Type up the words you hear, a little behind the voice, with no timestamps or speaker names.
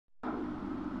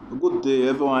Good day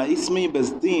everyone, it's me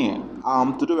Bestin.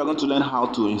 Today we're going to learn how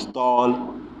to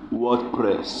install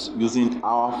WordPress using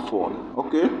our phone.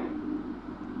 Okay,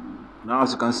 now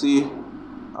as you can see,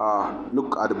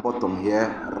 look at the bottom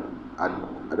here.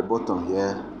 At the bottom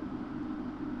here,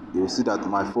 you see that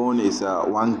my phone is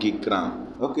 1 gig RAM.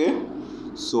 Okay,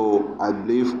 so I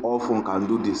believe all phone can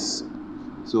do this.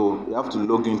 So you have to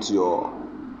log into your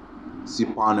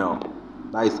cpanel.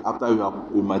 That is after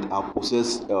you might have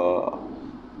processed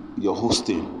your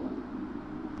hosting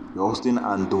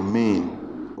and domain.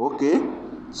 Okay,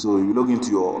 so you log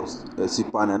into your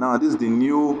cpanel. Now this is the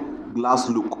new glass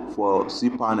look for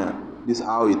cpanel. This is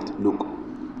how it look.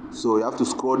 So you have to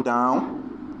scroll down,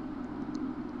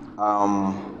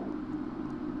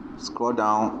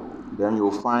 then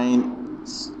you'll find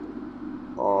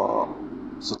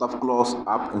softaculous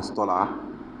app installer.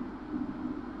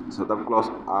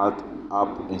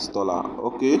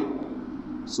 Okay,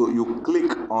 so you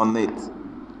click on it.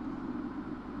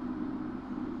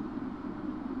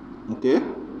 Okay,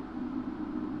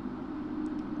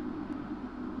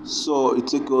 so it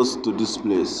takes us to this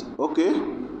place. Okay,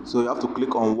 so you have to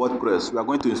click on WordPress. We are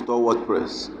going to install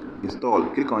WordPress.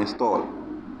 Click on install.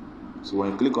 So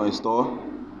when you click on install,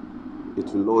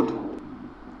 it will load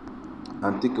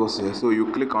and take us here. So you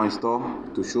click on install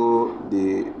to show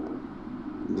the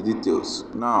details.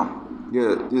 Now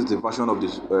here, this is the version of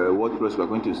this WordPress we are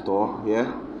going to install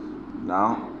here.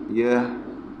 Now here,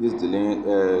 this is the link,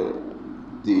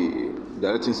 the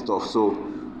directing stuff. So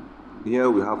here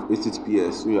we have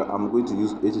HTTPS. So here I'm going to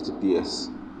use HTTPS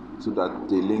so that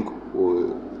the link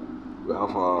will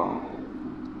have a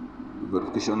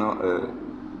verification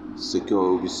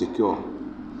will be secure.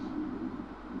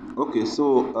 Okay,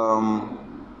 so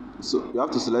so you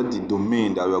have to select the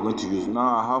domain that we are going to use.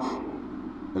 Now I have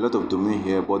a lot of domain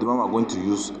here, but the one I'm going to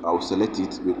use, I will select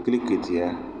it. We click it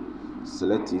here,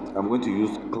 select it. I'm going to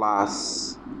use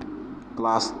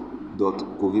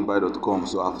class.cogiby.com.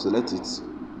 so I've selected it.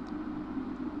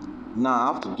 Now I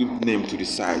have to give name to the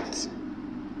site.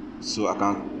 So I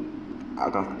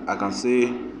can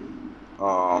say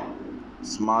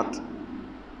smart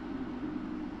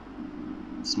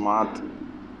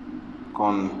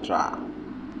contra.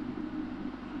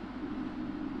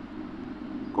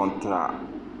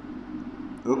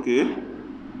 Okay,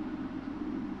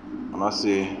 and I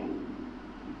say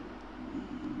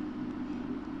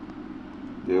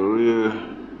the real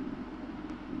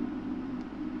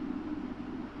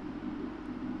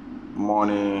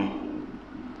money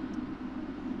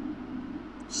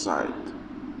site.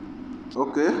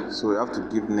 Okay, so you have to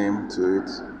give name to it.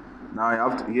 Now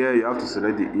you have to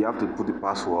select you have to put the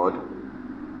password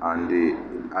and the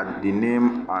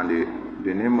name and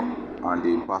the name and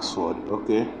the password.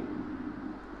 Okay,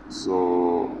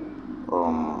 so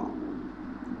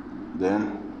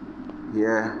then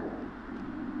here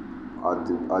at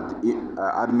the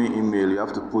admin email, you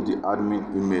have to put the admin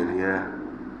email here.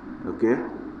 Okay,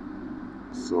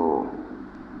 so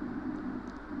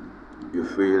you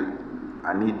feel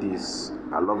I need this,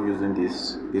 I love using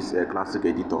this is a classic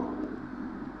editor.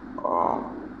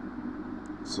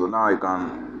 So now I can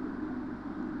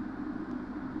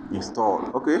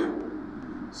install. Okay,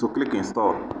 so click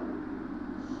install.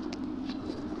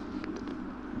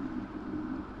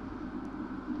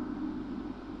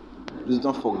 Please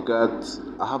don't forget,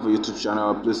 I have a YouTube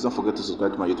channel. Please don't forget to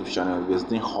subscribe to my YouTube channel.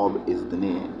 Bestin Hub is the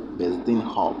name. Bestin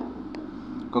Hub.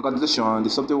 Congratulations, the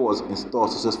software was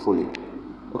installed successfully.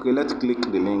 Okay, let's click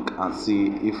the link and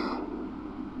see if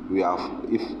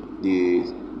the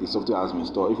software has been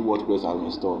installed, if WordPress has been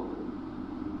installed.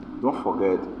 Don't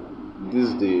forget, this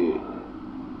is the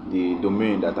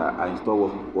domain that I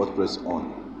installed WordPress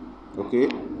on. Okay,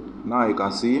 now you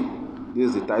can see this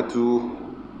is the title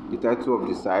of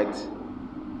the site,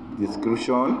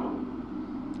 description,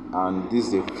 and this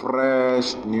is a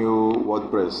fresh new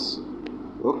WordPress.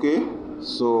 Okay,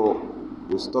 so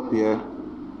we'll stop here.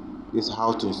 This is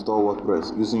how to install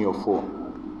WordPress using your phone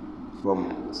from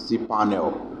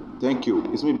cpanel. Thank you.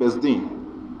 It's me, Bestin.